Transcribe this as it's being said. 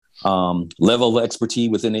level of expertise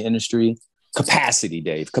within the industry. Capacity,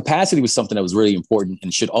 Dave. Capacity was something that was really important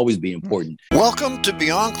and should always be important. Welcome to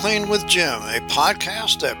Beyond Clean with Jim, a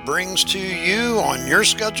podcast that brings to you on your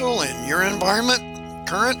schedule and your environment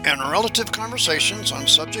current and relative conversations on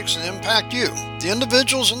subjects that impact you, the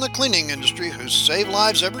individuals in the cleaning industry who save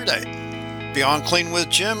lives every day. Beyond Clean with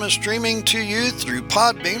Jim is streaming to you through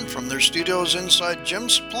Podbean from their studios inside Jim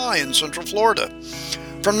Supply in Central Florida.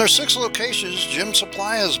 From their 6 locations, Jim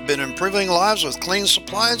Supply has been improving lives with clean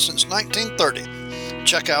supplies since 1930.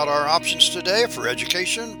 Check out our options today for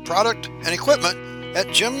education, product, and equipment at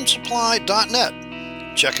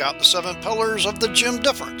jimsupply.net. Check out the 7 pillars of the Jim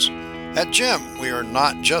difference. At Jim, we are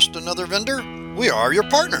not just another vendor, we are your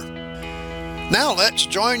partner. Now let's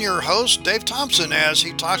join your host, Dave Thompson, as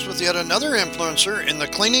he talks with yet another influencer in the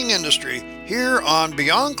cleaning industry here on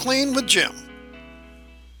Beyond Clean with Jim.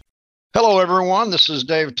 Hello, everyone. This is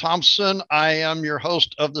Dave Thompson. I am your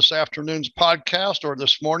host of this afternoon's podcast, or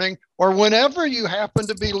this morning, or whenever you happen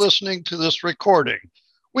to be listening to this recording.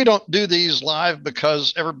 We don't do these live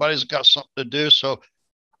because everybody's got something to do, so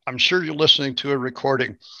I'm sure you're listening to a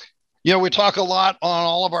recording. You know, we talk a lot on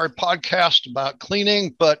all of our podcasts about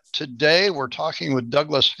cleaning, but today we're talking with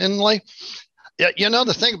Douglas Henley. You know,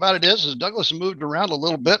 the thing about it is Douglas moved around a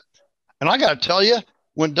little bit, and I got to tell you,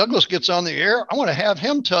 when Douglas gets on the air, I want to have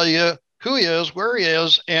him tell you who he is, where he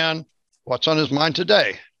is, and what's on his mind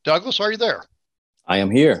today. Douglas, are you there? I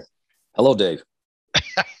am here. Hello, Dave.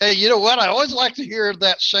 Hey, you know what? I always like to hear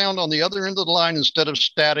that sound on the other end of the line instead of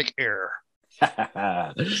static air.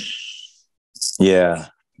 Yeah,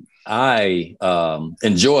 I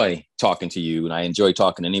enjoy talking to you, and I enjoy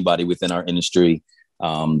talking to anybody within our industry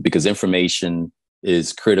because information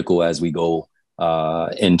is critical as we go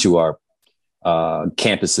into our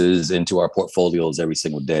campuses, into our portfolios every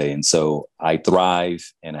single day. And so I thrive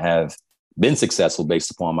and have been successful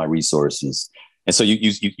based upon my resources. And so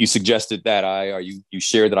you suggested that you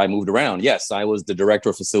shared that I moved around. Yes, I was the director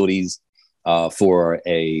of facilities for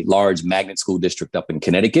a large magnet school district up in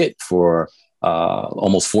Connecticut for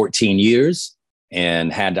almost 14 years,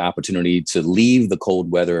 and had the opportunity to leave the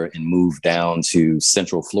cold weather and move down to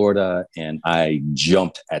Central Florida. And I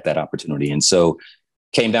jumped at that opportunity. And so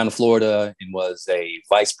came down to Florida and was a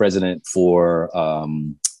vice president for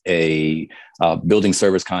a building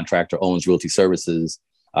service contractor, Owens Realty Services,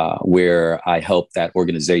 where I helped that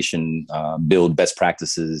organization build best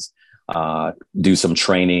practices, do some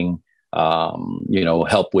training,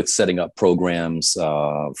 help with setting up programs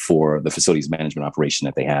for the facilities management operation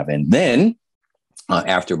that they have. And then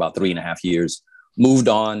after about 3.5 years, moved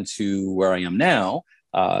on to where I am now,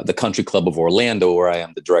 the Country Club of Orlando, where I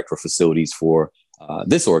am the director of facilities for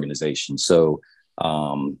this organization. So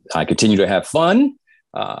I continue to have fun,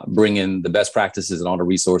 bring in the best practices and all the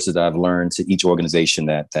resources that I've learned to each organization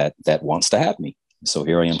that wants to have me. So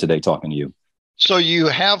here I am today talking to you. So you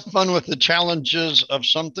have fun with the challenges of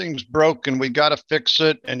something's broke and we got to fix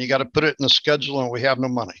it, and you got to put it in the schedule, and we have no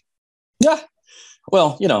money. Yeah.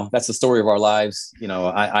 Well, that's the story of our lives.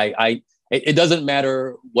 It doesn't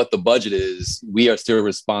matter what the budget is. We are still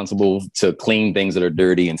responsible to clean things that are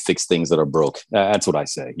dirty and fix things that are broke. That's what I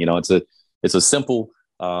say. It's a simple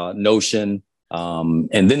notion.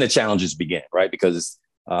 And then the challenges begin, right? Because,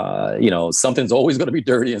 something's always going to be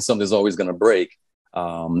dirty and something's always going to break.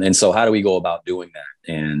 And so how do we go about doing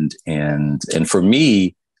that? And for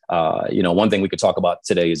me, one thing we could talk about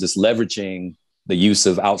today is just leveraging the use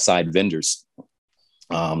of outside vendors.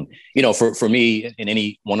 For me, in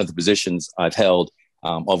any one of the positions I've held,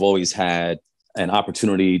 I've always had an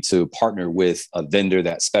opportunity to partner with a vendor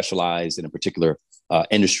that specialized in a particular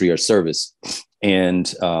industry or service.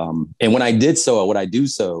 And when I did so, or when I do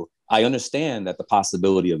so, I understand that the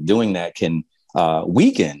possibility of doing that can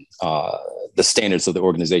weaken the standards of the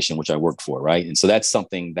organization which I work for, right? And so that's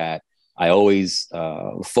something that I always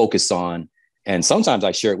focus on. And sometimes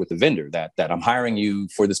I share it with the vendor that I'm hiring you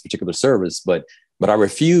for this particular service, but I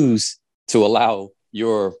refuse to allow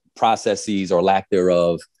your processes or lack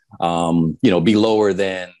thereof, be lower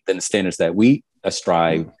than the standards that we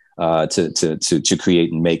strive to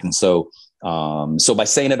create and make. And so by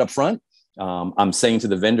saying it up front, I'm saying to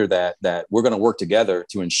the vendor that we're going to work together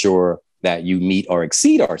to ensure that you meet or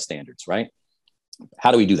exceed our standards, right?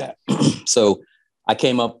 How do we do that? So I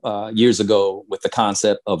came up years ago with the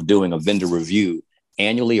concept of doing a vendor review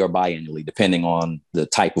annually or biannually, depending on the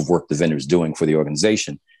type of work the vendor is doing for the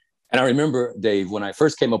organization. And I remember, Dave, when I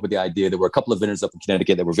first came up with the idea, there were a couple of vendors up in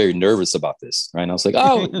Connecticut that were very nervous about this, right? And I was like,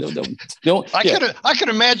 oh, don't. I could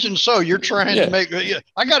imagine so. You're trying to make,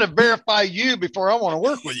 I got to verify you before I want to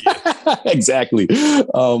work with you. Exactly. But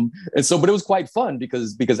it was quite fun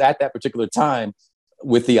because at that particular time,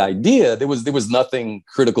 with the idea, there was nothing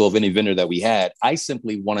critical of any vendor that we had. I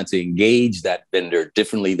simply wanted to engage that vendor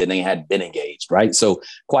differently than they had been engaged, right? So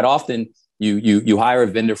quite often you hire a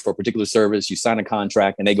vendor for a particular service, you sign a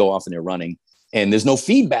contract, and they go off and they're running, and there's no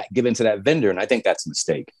feedback given to that vendor, and I think that's a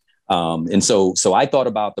mistake. And so I thought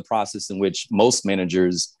about the process in which most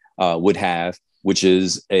managers would have, which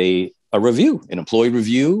is a review, an employee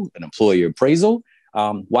review, an employee appraisal.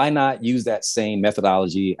 Why not use that same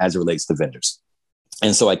methodology as it relates to vendors?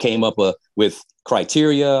 And so I came up with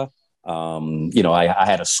criteria. I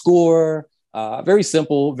had a score, very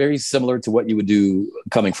simple, very similar to what you would do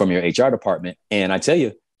coming from your HR department. And I tell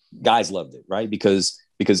you, guys loved it, right? Because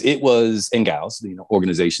it was, and gals,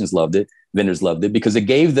 organizations loved it, vendors loved it, because it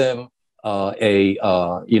gave them a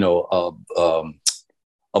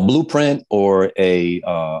blueprint or a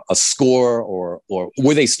score or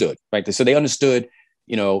where they stood, right? So they understood,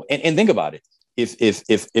 and think about it.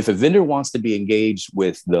 If a vendor wants to be engaged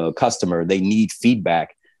with the customer, they need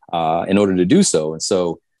feedback in order to do so. And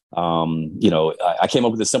so, I came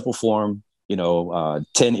up with a simple form,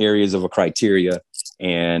 10 areas of a criteria,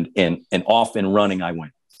 and off and running I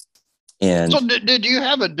went. And so did you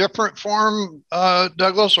have a different form,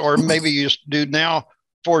 Douglas, or maybe you do now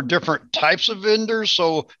for different types of vendors?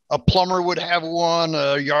 So a plumber would have one,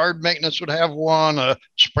 a yard maintenance would have one, a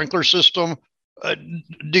sprinkler system.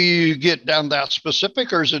 Do you get down that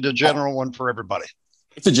specific, or is it a general one for everybody?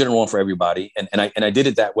 It's a general one for everybody. And I did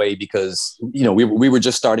it that way because, we were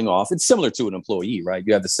just starting off. It's similar to an employee, right?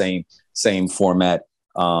 You have the same format.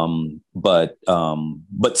 But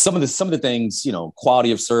some of the things,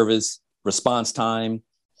 quality of service, response time,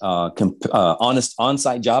 honest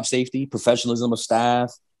on-site job safety, professionalism of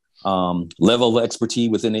staff, level of expertise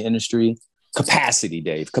within the industry, capacity,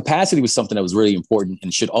 Dave. Capacity was something that was really important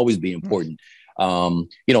and should always be important. A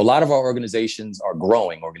lot of our organizations are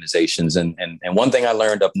growing organizations. And one thing I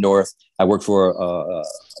learned up north, I worked for a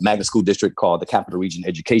magnet school district called the Capital Region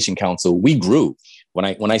Education Council. We grew.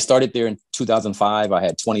 When I started there in 2005, I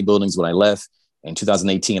had 20 buildings. When I left in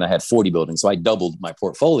 2018, I had 40 buildings. So I doubled my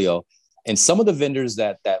portfolio. And some of the vendors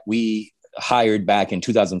that we hired back in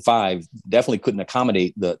 2005 definitely couldn't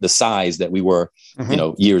accommodate the size that we were,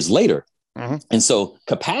 years later. Mm-hmm. And so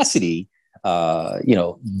capacity,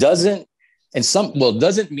 doesn't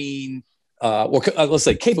mean, let's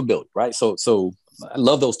say capability, right? So I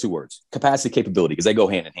love those two words, capacity, capability, because they go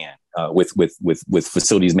hand in hand with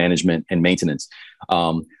facilities management and maintenance.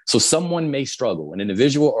 So someone may struggle, an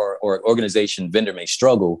individual or organization vendor may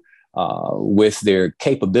struggle with their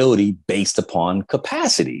capability based upon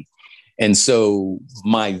capacity. And so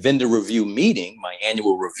my vendor review meeting, my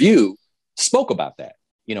annual review, spoke about that.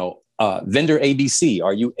 Vendor ABC,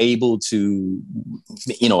 are you able to,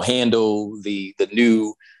 handle the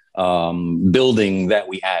new building that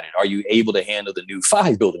we added? Are you able to handle the new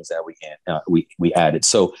 5 buildings that we added?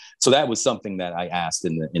 So that was something that I asked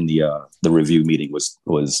in the review meeting was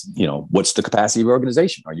what's the capacity of your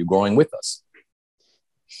organization? Are you growing with us?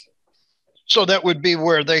 So that would be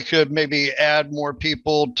where they could maybe add more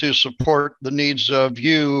people to support the needs of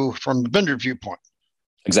you from the vendor viewpoint.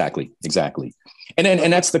 Exactly.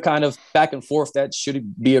 And that's the kind of back and forth that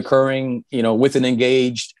should be occurring, with an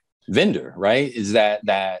engaged vendor, right? Is that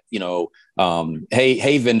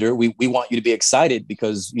hey vendor, we want you to be excited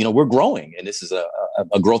because, we're growing and this is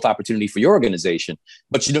a growth opportunity for your organization.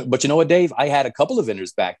 But you know what, Dave, I had a couple of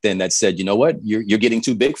vendors back then that said, you know what, you're getting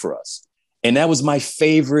too big for us. And that was my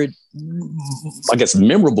favorite, I guess,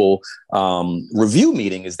 memorable review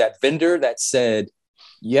meeting, is that vendor that said,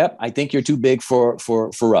 yep, I think you're too big for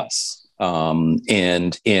us. And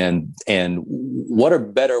what a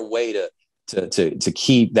better way to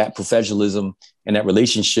keep that professionalism and that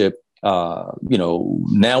relationship.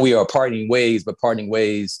 Now we are parting ways, but parting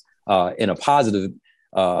ways in a positive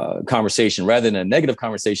conversation rather than a negative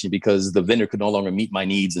conversation, because the vendor could no longer meet my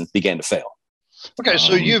needs and began to fail. Okay,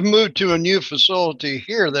 so you've moved to a new facility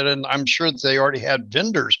here that I'm sure that they already had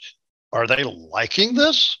vendors. Are they liking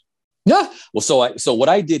this? Yeah. Well, so what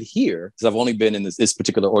I did here, because I've only been in this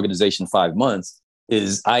particular organization 5 months,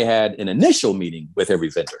 is I had an initial meeting with every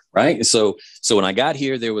vendor, right? So when I got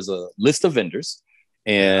here, there was a list of vendors,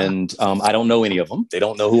 and I don't know any of them. They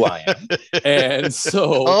don't know who I am. And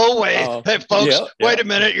so... Hey, folks, wait a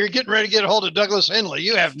minute. You're getting ready to get a hold of Douglas Henley.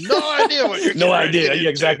 You have no idea what you're No idea. You're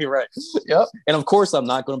exactly right. Yep. And of course, I'm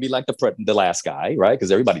not going to be like the last guy, right?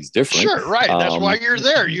 Because everybody's different. Sure, right. That's why you're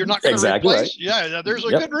there. You're not going to exactly replace... Right. Yeah, there's a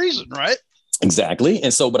good reason, right? Exactly.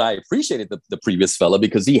 And so, but I appreciated the previous fella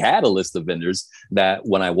because he had a list of vendors that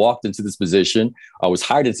when I walked into this position, I was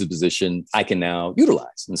hired into the position, I can now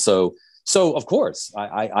utilize. And so So of course,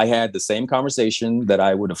 I had the same conversation that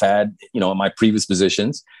I would have had, in my previous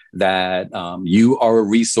positions, that you are a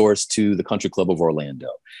resource to the Country Club of Orlando.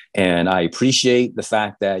 And I appreciate the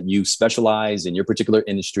fact that you specialize in your particular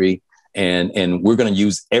industry, and we're going to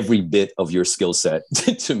use every bit of your skill set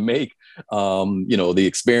to make, the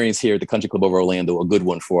experience here at the Country Club of Orlando a good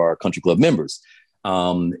one for our Country Club members.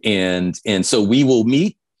 And so we will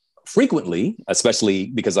meet frequently, especially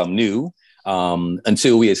because I'm new,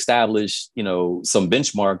 until we establish, some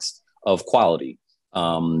benchmarks of quality.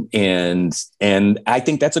 And I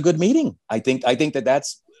think that's a good meeting. I think that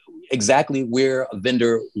that's exactly where a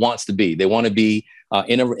vendor wants to be. They want to be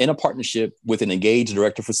in a partnership with an engaged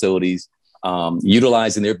director of facilities,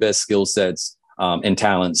 utilizing their best skill sets and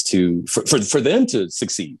talents for them to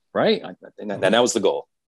succeed. Right. I think that was the goal.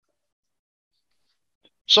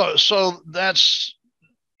 So that's,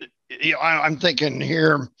 I'm thinking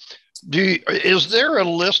here, is there a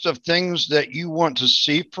list of things that you want to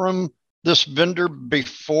see from this vendor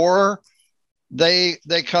before they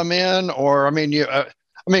come in? Or,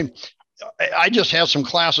 I just had some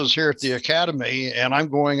classes here at the Academy, and I'm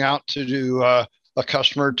going out to do a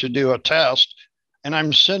customer to do a test, and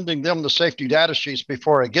I'm sending them the safety data sheets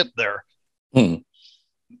before I get there. I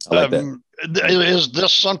like that. Is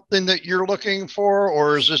this something that you're looking for,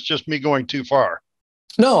 or is this just me going too far?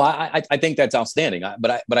 No, I think that's outstanding.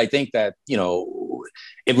 But I think that,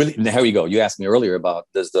 it really, here you go. You asked me earlier about,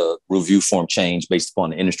 does the review form change based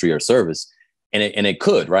upon the industry or service? And it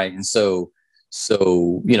could, right? And so,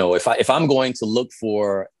 if I'm going to look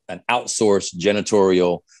for an outsourced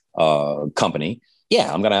janitorial company,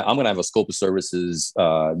 yeah, I'm gonna have a scope of services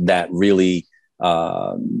that really,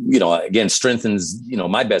 again, strengthens,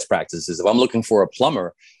 my best practices. If I'm looking for a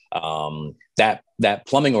plumber, that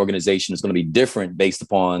plumbing organization is going to be different based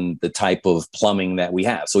upon the type of plumbing that we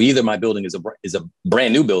have. So either my building is a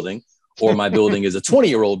brand new building, or my building is a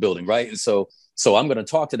 20-year-old building, right? And so I'm going to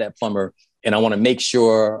talk to that plumber, and I want to make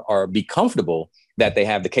sure or be comfortable that they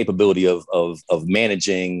have the capability of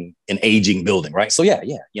managing an aging building, right? So yeah,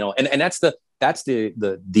 and that's the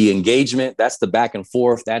engagement, that's the back and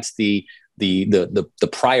forth, that's the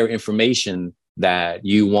prior information that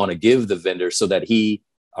you want to give the vendor so that he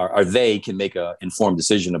or they can make an informed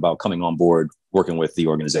decision about coming on board, working with the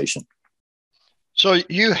organization. So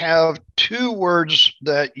you have two words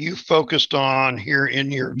that you focused on here in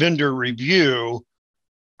your vendor review,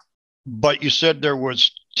 but you said there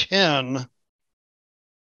was 10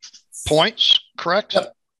 points, correct?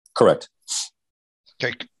 Yep. Correct.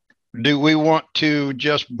 Okay. Do we want to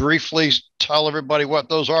just briefly tell everybody what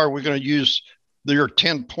those are? We're going to use your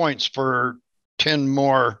 10 points for 10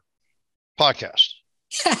 more podcasts.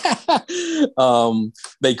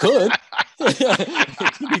 They could.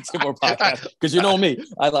 Two more podcasts, because you know me.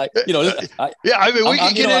 I like, we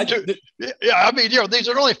can get into. These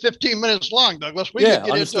are only 15 minutes long, Douglas. We can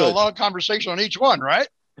get into a long conversation on each one, right?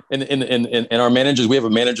 And our managers, we have a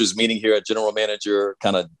managers meeting here. A general manager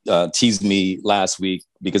kind of teased me last week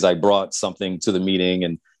because I brought something to the meeting,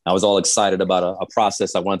 and I was all excited about a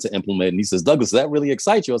process I wanted to implement. And he says, "Douglas, does that really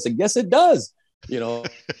excite you?" I said, "Yes, it does."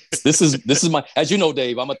 This is my, as you know,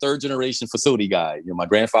 Dave, I'm a third generation facility guy. My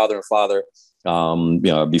grandfather and father,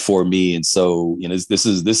 before me. And so, this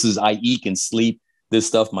is, I eat and sleep this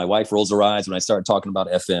stuff. My wife rolls her eyes when I start talking about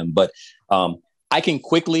FM, but I can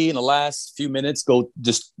quickly in the last few minutes go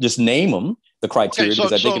just name them, the criteria,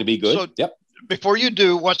 because I think it'd be good. So yep. Before you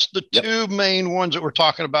do, what's the two main ones that we're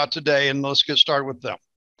talking about today? And let's get started with them.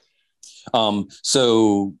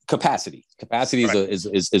 So capacity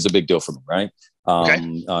is a big deal for me, right?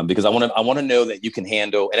 Because I want to know that you can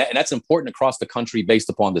handle, and that's important across the country based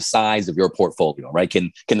upon the size of your portfolio, right?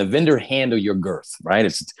 Can the vendor handle your girth, right?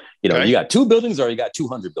 It's, you got 2 buildings or you got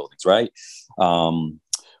 200 buildings, right?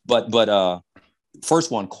 But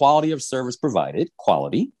first one, quality of service provided,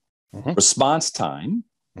 quality, response time,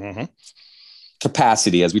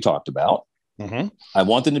 capacity, as we talked about. I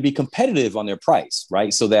want them to be competitive on their price,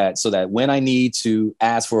 right? So that when I need to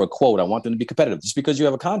ask for a quote, I want them to be competitive. Just because you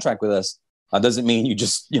have a contract with us doesn't mean you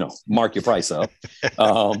just, mark your price up.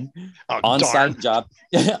 On-site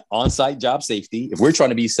job safety. If we're trying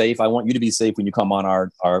to be safe, I want you to be safe when you come on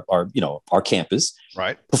our campus.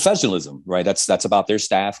 Right. Professionalism, right? That's about their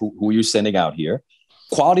staff, who you're sending out here.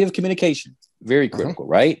 Quality of communication, very critical,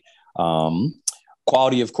 right?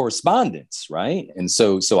 Quality of correspondence, right? And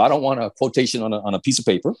so I don't want a quotation on a piece of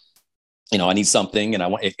paper. I need something,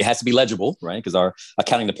 and it has to be legible, right? Because our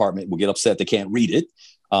accounting department will get upset they can't read it.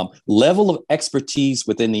 Level of expertise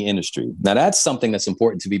within the industry. Now, that's something that's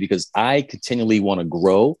important to me because I continually want to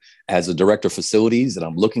grow as a director of facilities, and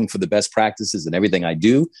I'm looking for the best practices in everything I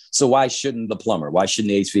do. So why shouldn't the plumber? Why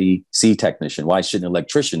shouldn't the HVAC technician? Why shouldn't an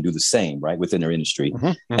electrician do the same, right, within their industry? Mm-hmm,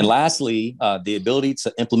 mm-hmm. And lastly, the ability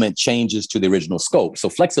to implement changes to the original scope. So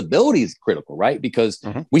flexibility is critical, right? Because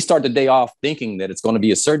we start the day off thinking that it's going to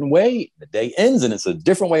be a certain way. The day ends and it's a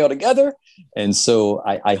different way altogether. And so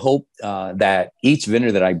I hope that each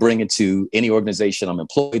vendor that I bring into any organization I'm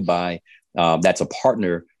employed by, that's a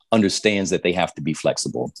partner, understands that they have to be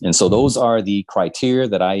flexible. And so those are the criteria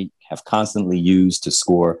that I have constantly used to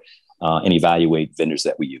score and evaluate vendors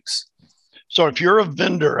that we use. So if you're a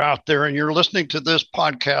vendor out there and you're listening to this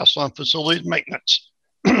podcast on facilities maintenance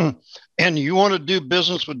and you want to do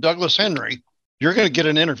business with Douglas Henry, you're going to get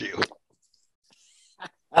an interview.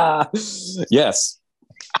 Yes.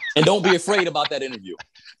 And don't be afraid about that interview.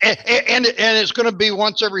 And it's going to be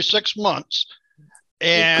once every 6 months.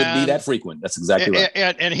 And it could be that frequent. That's exactly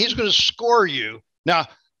right. And he's going to score you. Now,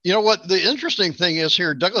 you know what the interesting thing is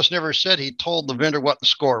here? Douglas never said he told the vendor what the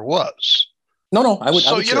score was. No, I would.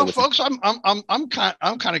 So I would you know, folks, I'm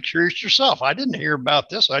kind of curious yourself. I didn't hear about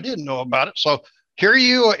this. I didn't know about it. So here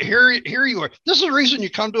you are. This is the reason you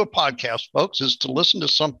come to a podcast, folks, is to listen to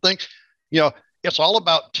something. You know, it's all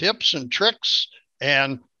about tips and tricks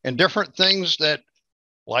and different things that,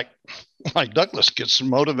 like Douglas gets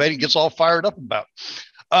motivated, gets all fired up about.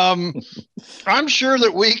 I'm sure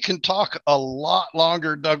that we can talk a lot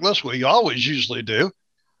longer, Douglas. We always usually do.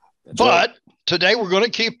 That's but right. Today we're going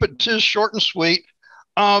to keep it to short and sweet.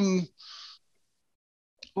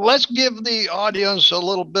 Let's give the audience a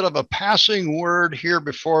little bit of a passing word here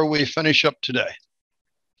before we finish up today.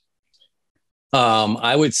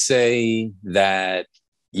 I would say that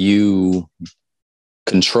you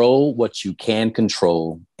control what you can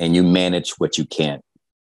control and you manage what you can't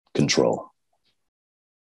control.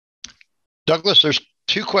 Douglas, there's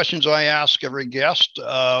 2 questions I ask every guest.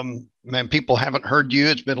 Man, people haven't heard you.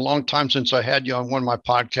 It's been a long time since I had you on one of my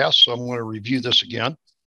podcasts, so I'm going to review this again.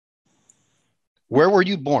 Where were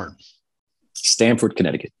you born? Stamford,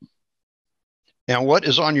 Connecticut. And what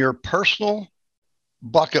is on your personal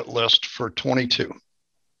bucket list for 22?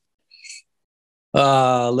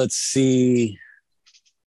 Let's see.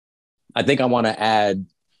 I think I want to add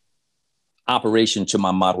operation to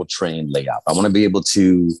my model train layout. I want to be able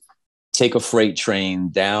to take a freight train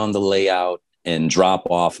down the layout and drop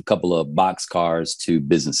off a couple of box cars to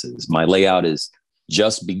businesses. My layout is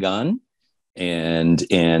just begun. And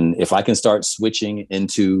if I can start switching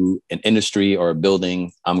into an industry or a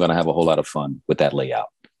building, I'm going to have a whole lot of fun with that layout.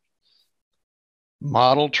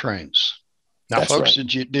 Model trains. Now, that's folks, right.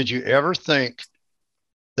 Did you ever think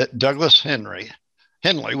that Douglas Henley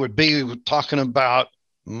would be talking about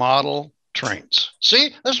model trains?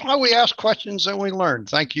 See, that's why we ask questions and we learn.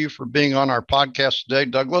 Thank you for being on our podcast today,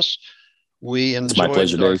 Douglas. We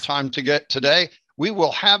enjoyed our time to get today. We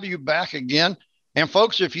will have you back again. And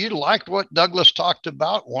folks, if you liked what Douglas talked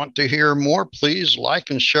about, want to hear more, please like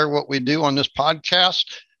and share what we do on this podcast.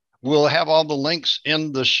 We'll have all the links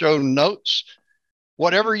in the show notes.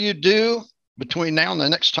 Whatever you do between now and the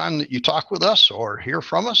next time that you talk with us or hear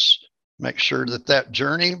from us, make sure that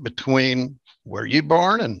journey between where you're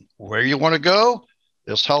born and where you want to go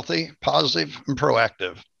is healthy, positive, and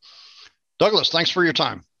proactive. Douglas, thanks for your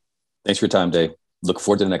time. Thanks for your time, Dave. Look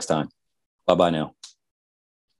forward to the next time. Bye-bye now.